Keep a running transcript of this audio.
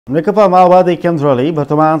नेकपा माओवादी केन्द्रले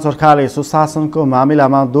वर्तमान सरकारले सुशासनको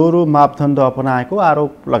मामिलामा दोहोरो मापदण्ड अपनाएको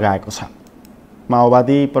आरोप लगाएको छ।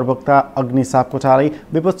 माओवादी प्रवक्ता अग्नि सापकोटाले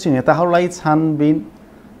विपक्षी नेताहरूलाई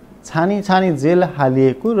छानी जेल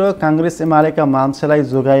हालिएको र काङ्ग्रेस एमालेका मान्छेलाई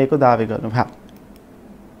जोगाइएको दावी गर्नुभयो।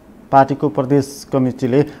 पार्टीको प्रदेश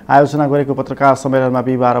कमिटीले आयोजना गरेको पत्रकार सम्मेलनमा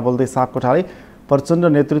बिहिबार बोल्दै सापकोटाले प्रचण्ड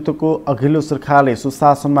नेतृत्वको अघिल्लो सरकारले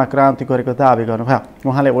सुशासनमा क्रान्ति गरेको दावी गर्नुभयो।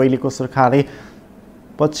 उहाँले अहिलेको सरकारले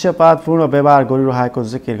पक्षपातपूर्ण व्यवहार गरिरहेको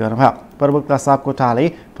जिकिर गर्नुभयो। प्रवक्ता सापकोटाले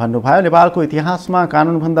भन्नुभयो, नेपालको इतिहासमा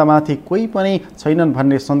कानुनभन्दा माथि कोही पनि छैनन्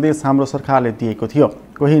भन्ने सन्देश हाम्रो सरकारले दिएको थियो।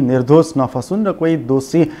 कोही निर्दोष नफसुन् र कोही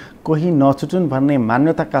दोषी कोही नछुटुन् भन्ने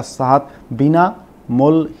मान्यताका साथ बिना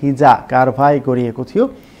मोल हिजा कारबाही गरिएको थियो।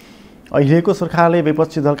 अहिलेको सरकारले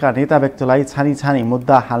विपक्षी दलका नेता व्यक्तिलाई छानी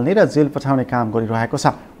मुद्दा हाल्ने र जेल पठाउने काम गरिरहेको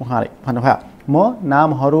छ। उहाँले भन्नुभयो, म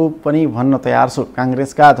नामहरू पनि भन्न तयार छु।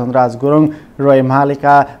 काङ्ग्रेसका धनराज गुरुङ र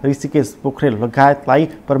एमालेका ऋषिकेश पोखरेल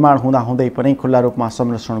लगायतलाई प्रमाण हुँदाहुँदै पनि खुल्ला रूपमा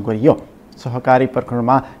संरक्षण गरियो। सहकारी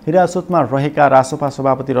प्रकरणमा हिरासतमा रहेका रासोपा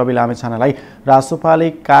सभापति रवि लामिछानेलाई रासोपाले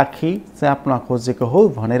काखी च्याप्न खोजेको हो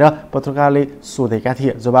भनेर पत्रकारले सोधेका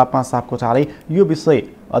थिए। जवाबमा सापकोटाले यो विषय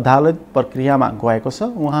अदालत प्रक्रियामा गएको छ।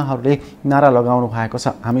 उहाँहरूले नारा लगाउनु भएको छ,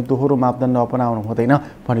 हामी दोहोरो मापदण्ड अपनाउनु हुँदैन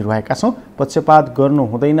भनिरहेका छौँ, पक्षपात गर्नु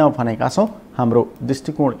हुँदैन भनेका छौँ, हाम्रो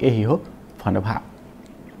दृष्टिकोण यही हो भन्नुभयो।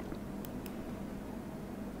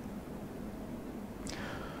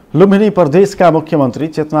 लुम्बिनी प्रदेशका मुख्यमन्त्री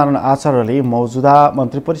चेतनारायण आचार्यले मौजुदा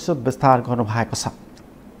मन्त्री परिषद विस्तार गर्नुभएको छ।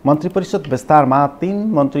 मन्त्री परिषद विस्तारमा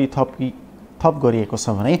 3 मन्त्री थप गरिएको छ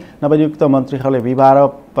भने नवनियुक्त मन्त्रीहरूले बिहिबार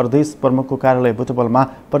प्रदेश प्रमुखको कार्यालय बुटवलमा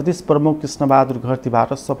प्रदेश प्रमुख कृष्णबहादुर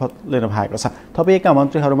घरतीबाट शपथ लिनु भएको छ। थपिएका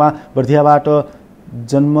मन्त्रीहरूमा बर्दियाबाट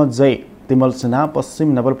जन्मजय तिमल सिन्हा,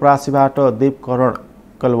 पश्चिम नवलपरासीबाट देवकरण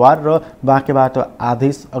कलवार र बाँकेबाट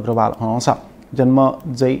आदेश अग्रवाल हुनुहुन्छ।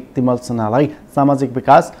 जन्मजय तिमल सिन्हालाई सामाजिक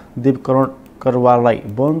विकास, देवकरण करवाललाई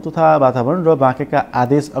वन तथा वातावरण र बाँकेका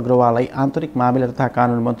आदेश अग्रवाललाई आन्तरिक मामिला तथा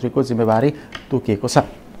कानुन मन्त्रीको जिम्मेवारी तोकिएको छ।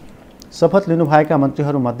 शपथ लिनुभएका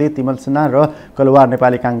मन्त्रीहरूमध्ये तिमल सिन्हा र कलवार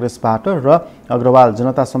नेपाली काङ्ग्रेसबाट र अग्रवाल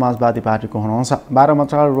जनता समाजवादी पार्टीको हुनुहुन्छ। 12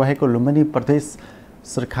 मन्त्रालय रहेको लुम्बिनी प्रदेश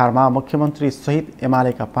सरकारमा मुख्यमन्त्री सहित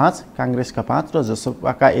एमालेका 5, काङ्ग्रेसका 5 र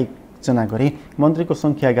जसपाका 1 जना गरी मन्त्रीको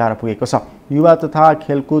सङ्ख्या 11 पुगेको छ। युवा तथा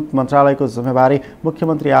खेलकुद मन्त्रालयको जिम्मेवारी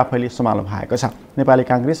मुख्यमन्त्री आफैले सम्हाल्नु भएको छ। नेपाली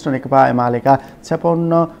काङ्ग्रेस र नेकपा एमालेका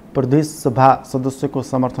 56 प्रदेश सभा सदस्यको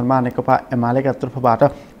समर्थनमा नेकपा एमालेका तर्फबाट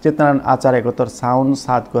चेतनारायण आचार्य गत साउन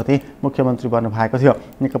 7 गते मुख्यमन्त्री बन्नुभएको थियो।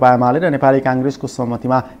 नेकपा एमाले र नेपाली काङ्ग्रेसको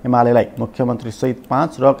सहमतिमा एमालेलाई मुख्यमन्त्री सहित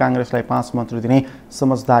 5 र काङ्ग्रेसलाई 5 मन्त्री दिने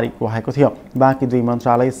समझदारी भएको थियो। बाँकी 2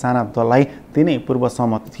 मन्त्रालय साना दललाई दिने पूर्व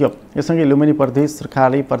सहमति थियो। यससँगै लुम्बिनी प्रदेश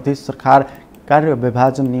सरकारले प्रदेश सरकार कार्य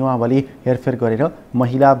विभाजन नियमावली हेरफेर गरेर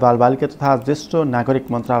महिला बालबालिका तथा ज्येष्ठ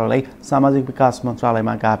नागरिक मन्त्रालयलाई सामाजिक विकास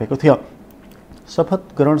मन्त्रालयमा गाभेको थियो।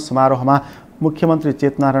 शपथ ग्रहण समारोहमा मुख्यमन्त्री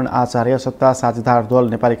चेतनारायण आचार्य, सत्ता साझेदार दल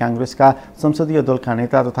नेपाली काङ्ग्रेसका संसदीय दलका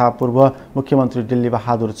नेता तथा पूर्व मुख्यमन्त्री दिल्ली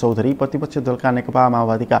बहादुर चौधरी, प्रतिपक्ष दलका नेकपा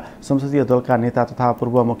माओवादीका संसदीय दलका नेता तथा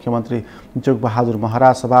पूर्व मुख्यमन्त्री जोगबहादुर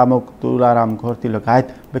महरा, सभामुख तुलाराम घोर्ती लगायत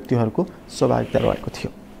व्यक्तिहरूको सहभागिता रहेको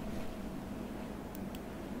थियो।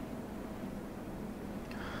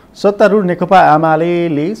 सत्तारूढ नेकपा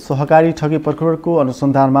एमाले सहकारी ठगी प्रकरणको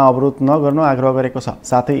अनुसन्धानमा अवरोध नगर्न आग्रह गरेको छ।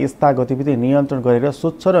 साथै यस्ता गतिविधि नियन्त्रण गरेर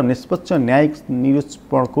स्वच्छ र निष्पक्ष न्यायिक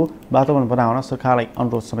निरूपणको वातावरण बनाउन सरकारलाई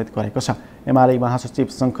अनुरोध समेत गरेको छ। एमाले महासचिव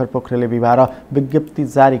शङ्कर पोखरेलले बिहिबार विज्ञप्ति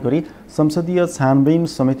जारी गरी संसदीय छानबिन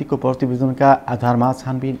समितिको प्रतिवेदनका आधारमा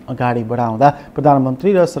छानबिन अगाडि बढाउँदा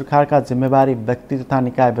प्रधानमन्त्री र सरकारका जिम्मेवारी व्यक्ति तथा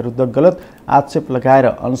निकाय विरुद्ध गलत आक्षेप लगाएर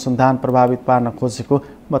अनुसन्धान प्रभावित पार्न खोजेको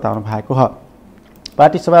बताउनु भएको हो।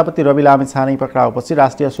 पार्टी सभापति रवि लामिछाने पक्राउपछि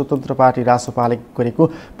राष्ट्रिय स्वतन्त्र पार्टी रासोपाले गरेको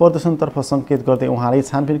प्रदर्शनतर्फ सङ्केत गर्दै उहाँले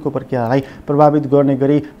छानबिनको प्रक्रियालाई प्रभावित गर्ने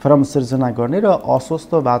गरी भ्रम सिर्जना गर्ने र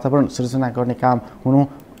अस्वस्थ वातावरण सिर्जना गर्ने काम हुनु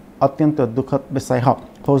अत्यन्त दुःखद विषय हो।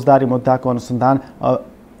 फौजदारी मुद्दाको अनुसन्धान,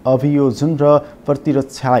 अभियोजन र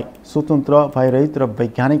प्रतिरक्षालाई स्वतन्त्र, भयरहित र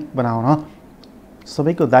वैज्ञानिक बनाउन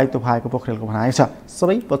सबैको दायित्व भएको पोखरेलको भनाइ छ।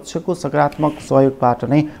 सबै पक्षको सकारात्मक सहयोगबाट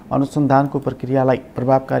नै अनुसन्धानको प्रक्रियालाई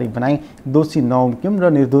प्रभावकारी बनाई दोषी नउम्किम र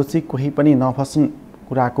निर्दोषी कोही पनि नफसुन्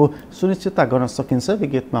कुराको सुनिश्चितता गर्न सकिन्छ,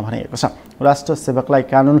 विज्ञप्तिमा भनिएको छ। राष्ट्र सेवकलाई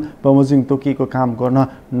कानुन बमोजिम तोकिएको काम गर्न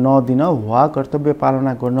नदिन वा कर्तव्य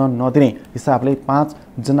पालना गर्न नदिने हिसाबले 5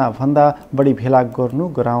 जनाभन्दा बढी भेला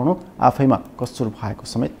गराउनु आफैमा कसुर भएको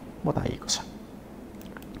समेत बताइएको छ।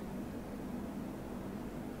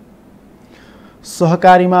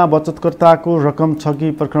 सहकारीमा बचतकर्ताको रकम ठगी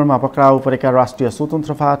प्रकरणमा पक्राउ परेका राष्ट्रिय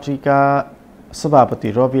स्वतन्त्र पार्टीका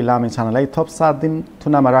सभापति रवि लामिछानेलाई थप 7 दिन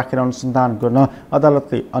थुनामा राखेर अनुसन्धान गर्न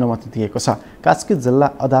अदालतले अनुमति दिएको छ। कास्की जिल्ला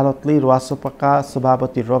अदालतले रासपका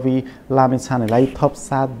सभापति रवि लामिछानेलाई थप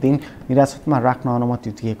 7 दिन हिरासतमा राख्न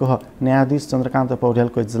अनुमति दिएको हो। न्यायाधीश चन्द्रकान्त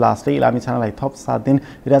पौडेलको इजलासले लामिछानेलाई थप 7 दिन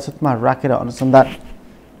हिरासतमा राखेर अनुसन्धान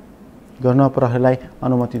गर्न प्रहरीलाई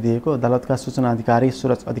अनुमति दिएको अदालतका सूचना अधिकारी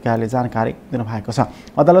सूरज अधिकारीले जानकारी दिनुभएको छ।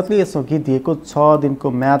 अदालतले यसअघि दिएको 6 दिनको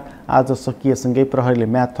म्याद आज सकिएसँगै प्रहरीले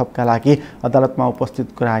म्याद थपका लागि अदालतमा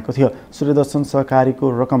उपस्थित गराएको थियो। सूर्यदर्शन सहकारीको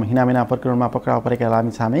रकम हिनामिना प्रकरणमा पक्राउ परेका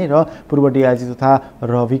लामिछाने र पूर्व डिआइजी तथा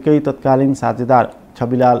रविकै तत्कालीन साझेदार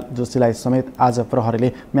छविलाल जोशीलाई समेत आज प्रहरीले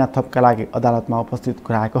म्याद थपका लागि अदालतमा उपस्थित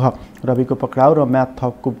गराएको हो। रविको पक्राउ र म्याद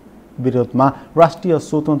थपको विरोधमा राष्ट्रिय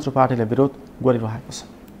स्वतन्त्र पार्टीले विरोध गरिरहेको छ।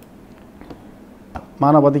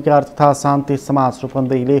 मानव अधिकार तथा शान्ति समाज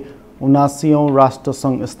रूपन्देहीले 79औं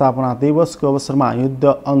राष्ट्रसङ्घ स्थापना दिवसको अवसरमा युद्ध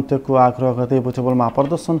अन्त्यको आग्रह गर्दै बुटवलमा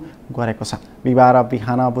प्रदर्शन गरेको छ। बिहिबार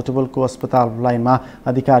बिहान बुटवलको अस्पताल लाइनमा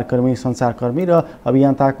अधिकारकर्मी, सञ्चारकर्मी र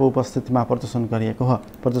अभियन्ताको उपस्थितिमा प्रदर्शन गरिएको हो।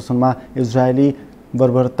 प्रदर्शनमा इजरायली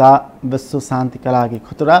बर्बरता विश्व शान्तिका लागि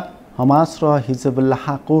खतरा, हमास र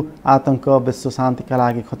हिजबुल्लाहको आतंक विश्व शान्तिका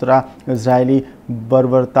लागि खतरा, इजरायली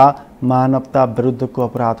बर्बरता मानवता विरुद्धको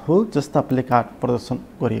अपराध हो जस्ता प्लेकार्ड प्रदर्शन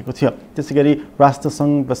गरिएको थियो। त्यसैगरी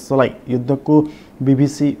राष्ट्रसङ्घ विश्वलाई युद्धको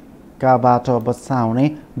विभीषिकाबाट बचाउने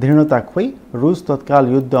दृढता खोइ, रुस तत्काल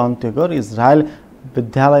युद्ध अन्त्य गर, इजरायल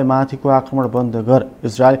विद्यालयमाथिको आक्रमण बन्द गर,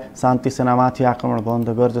 इजरायल शान्ति सेनामाथि आक्रमण बन्द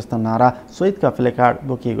गर जस्ता नारा सहितका प्लेकार्ड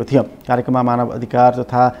बोकिएको थियो। कार्यक्रममा मानव अधिकार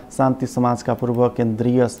तथा शान्ति समाजका पूर्व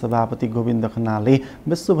केन्द्रीय सभापति गोविन्द खन्नालले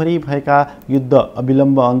विश्वभरि भएका युद्ध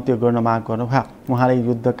अविलम्ब अन्त्य गर्न माग गर्नुभयो। उहाँले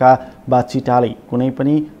युद्धका बाछिटाले कुनै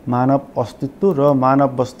पनि मानव अस्तित्व र मानव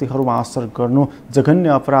बस्तीहरूमा असर गर्नु जघन्य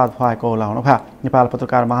अपराध भएको ओलाउनुभयो। नेपाल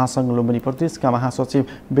पत्रकार महासङ्घ लुम्बिनी प्रदेशका महासचिव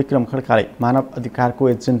विक्रम खड्काले मानव अधिकारको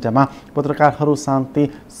एजेन्डामा पत्रकारहरू शान्ति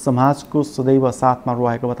समाजको सदैव साथमा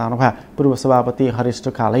रहेको बताउनुभयो। पूर्व सभापति हरिश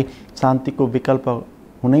ढकालले शान्तिको विकल्प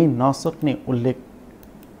हुनै नसक्ने उल्लेख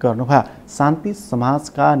गर्नुभयो। शान्ति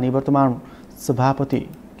समाजका निवर्तमान सभापति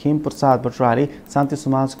खेम प्रसाद भट्टराईले शान्ति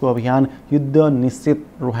समाजको अभियान युद्ध निश्चित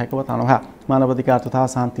रहेको बताउनुभयो। मानव अधिकार तथा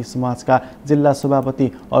शान्ति समाजका जिल्ला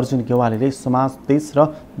सभापति अर्जुन गेवालीले समाज, देश र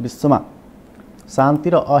विश्वमा शान्ति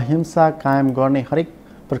र अहिंसा कायम गर्ने हरेक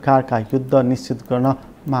प्रकारका युद्ध निश्चित गर्न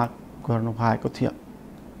माग गर्नुभएको थियो।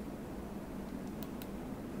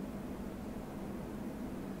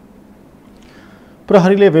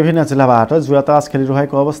 प्रहरीले विभिन्न जिल्लाबाट जुवातास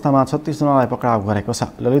खेलिरहेको अवस्थामा 36 जनालाई पक्राउ गरेको छ।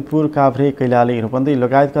 ललितपुर, काभ्रे, कैलाली, रूपन्देही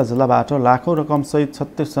लगायतका जिल्लाबाट लाखौं रकमसहित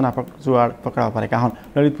 36 जना जुवा पक्राउ परेका हुन्।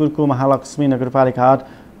 ललितपुरको महालक्ष्मी नगरपालिका 8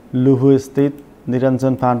 लुहुस्थित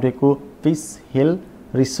निरञ्जन पाण्डेको पिस हिल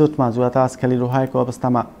रिसोर्टमा जुवातास खेलिरहेको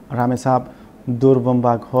अवस्थामा रामेछाप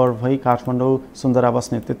दोरबम्बा घर भई काठमाडौँ सुन्दरा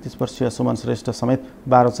बस्ने 33 वर्षीय सुमन श्रेष्ठ समेत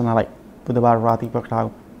 12 जनालाई बुधबार राति पक्राउ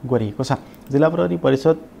गरिएको छ। जिल्ला प्रहरी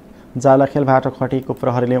परिषद जालखेलबाट खटिएको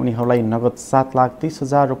प्रहरीले उनीहरूलाई नगद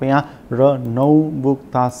 7,30,000 रुपैयाँ र 9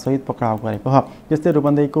 बुकतासहित पक्राउ गरेको हो। त्यस्तै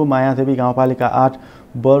रूपन्देहीको मायादेवी गाउँपालिका 8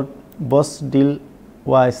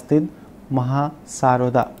 बसडिलवा स्थित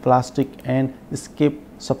महासारदा प्लास्टिक एन्ड स्केप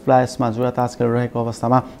सप्लायर्समा जुवातास खेलिरहेको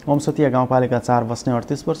अवस्थामा ओमसतिया गाउँपालिका 4 बस्ने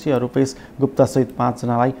 38 वर्षीय रूपेश गुप्तासहित 5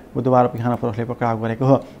 जनालाई बुधबार बिहान प्रहरीले पक्राउ गरेको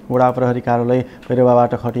हो। वडा प्रहरी कार्यालय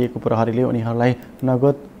भैरवाबाट खटिएको प्रहरीले उनीहरूलाई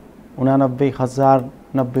नगद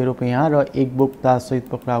 89,090 रुपैयाँ र 1 बोक्तासहित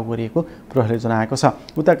पक्राउ गरिएको प्रहरीले जनाएको छ।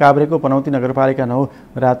 उता काभ्रेको पनौती नगरपालिका 9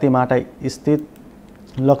 रातेमाटा स्थित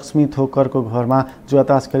लक्ष्मी थोकरको घरमा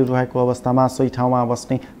जुवातास खेलिरहेको अवस्थामा सोही ठाउँमा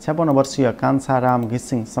बस्ने 56 वर्षीय कान्छाराम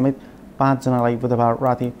घिसिङ समेत 5 जनालाई बुधबार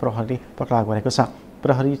राति प्रहरीले पक्राउ गरेको छ।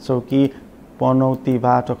 प्रहरी चौकी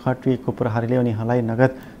पनौतीबाट खटिएको प्रहरीले उनीहरूलाई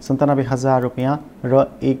नगद 97,000 रुपैयाँ र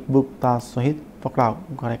 1 बोक्तासहित पक्राउ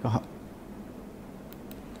गरेको हो।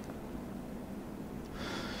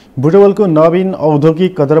 बुटवलको नवीन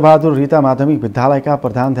औद्योगिक कदरबहादुर रीता माध्यमिक विद्यालयका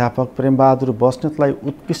प्रधानाध्यापक प्रेमबहादुर बस्नेतलाई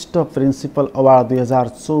उत्कृष्ट प्रिन्सिपल अवार्ड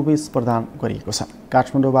 2024 प्रदान गरिएको छ।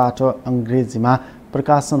 काठमाडौँबाट अङ्ग्रेजीमा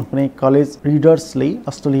प्रकाशन हुने कलेज रिडर्सले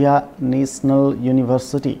अस्ट्रेलिया नेसनल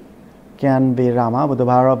युनिभर्सिटी क्यानबेरामा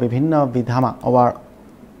बुधबार विभिन्न विधामा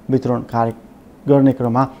अवार्ड वितरण गर्ने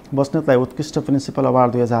क्रममा बस्नेतलाई उत्कृष्ट प्रिन्सिपल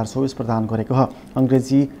अवार्ड 2024 प्रदान गरेको हो।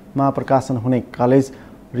 अङ्ग्रेजीमा प्रकाशन हुने कलेज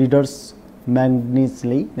रिडर्स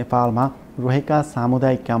म्यागजिनले नेपालमा रहेका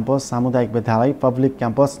सामुदायिक क्याम्पस, सामुदायिक विद्यालय, पब्लिक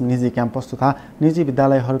क्याम्पस, निजी क्याम्पस तथा निजी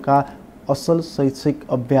विद्यालयहरूका असल शैक्षिक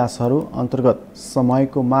अभ्यासहरू अन्तर्गत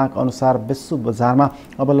समयको माग अनुसार विश्व बजारमा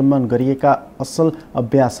अवलम्बन गरिएका असल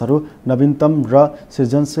अभ्यासहरू, नवीनतम र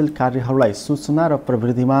सृजनशील कार्यहरूलाई सूचना र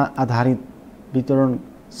प्रविधिमा आधारित वितरण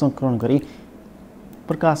सङ्कलन गरी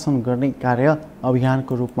प्रकाशन गर्ने कार्य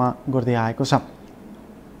अभियानको रूपमा गर्दै आएको छ।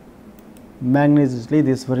 म्याग्नेजिसले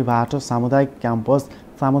देशभरिबाट सामुदायिक क्याम्पस,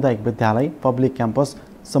 सामुदायिक विद्यालय, पब्लिक क्याम्पस,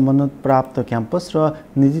 सम्बन्धित प्राप्त क्याम्पस र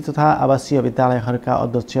निजी तथा आवासीय विद्यालयहरूका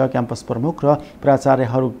अध्यक्ष, क्याम्पस प्रमुख र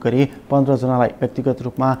प्राचार्यहरू गरी 15 जनालाई व्यक्तिगत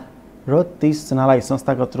रूपमा र 30 जनालाई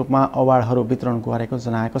संस्थागत रूपमा अवार्डहरू वितरण गरेको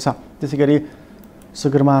जनाएको छ। त्यसैगरी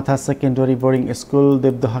सगरमाथा सेकेन्डरी बोर्डिङ स्कुल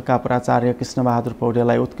देवदहका प्राचार्य कृष्णबहादुर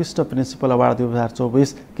पौडेललाई उत्कृष्ट principal award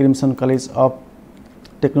 2024, crimson college of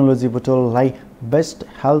technology बुटोललाई best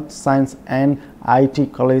health science and IT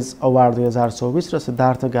college award 2024 र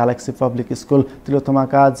सिद्धार्थ ग्यालेक्सी पब्लिक स्कुल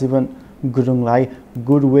तिलोत्तमाका जीवन गुरुङलाई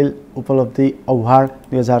गुडविल उपलब्धि अवार्ड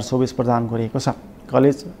 2024 प्रदान गरिएको छ।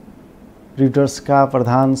 कलेज रिडर्सका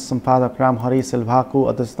प्रधान सम्पादक रामहरि सिल्भाको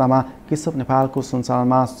अध्यक्षतामा केशव नेपालको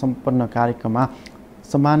सञ्चालनमा सम्पन्न कार्यक्रममा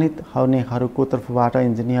सम्मानित हुनेहरूको तर्फबाट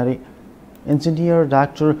इन्जिनियर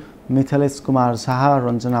डाक्टर मिथिलेश कुमार शाह,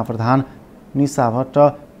 रञ्जना प्रधान, निशा भट्ट,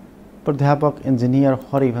 प्राध्यापक इन्जिनियर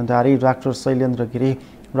हरि भण्डारी, डाक्टर शैलेन्द्र गिरी,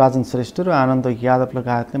 राजन श्रेष्ठ र आनन्द यादव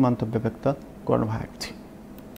लगायतले मन्तव्य व्यक्त गर्नुभएको थियो।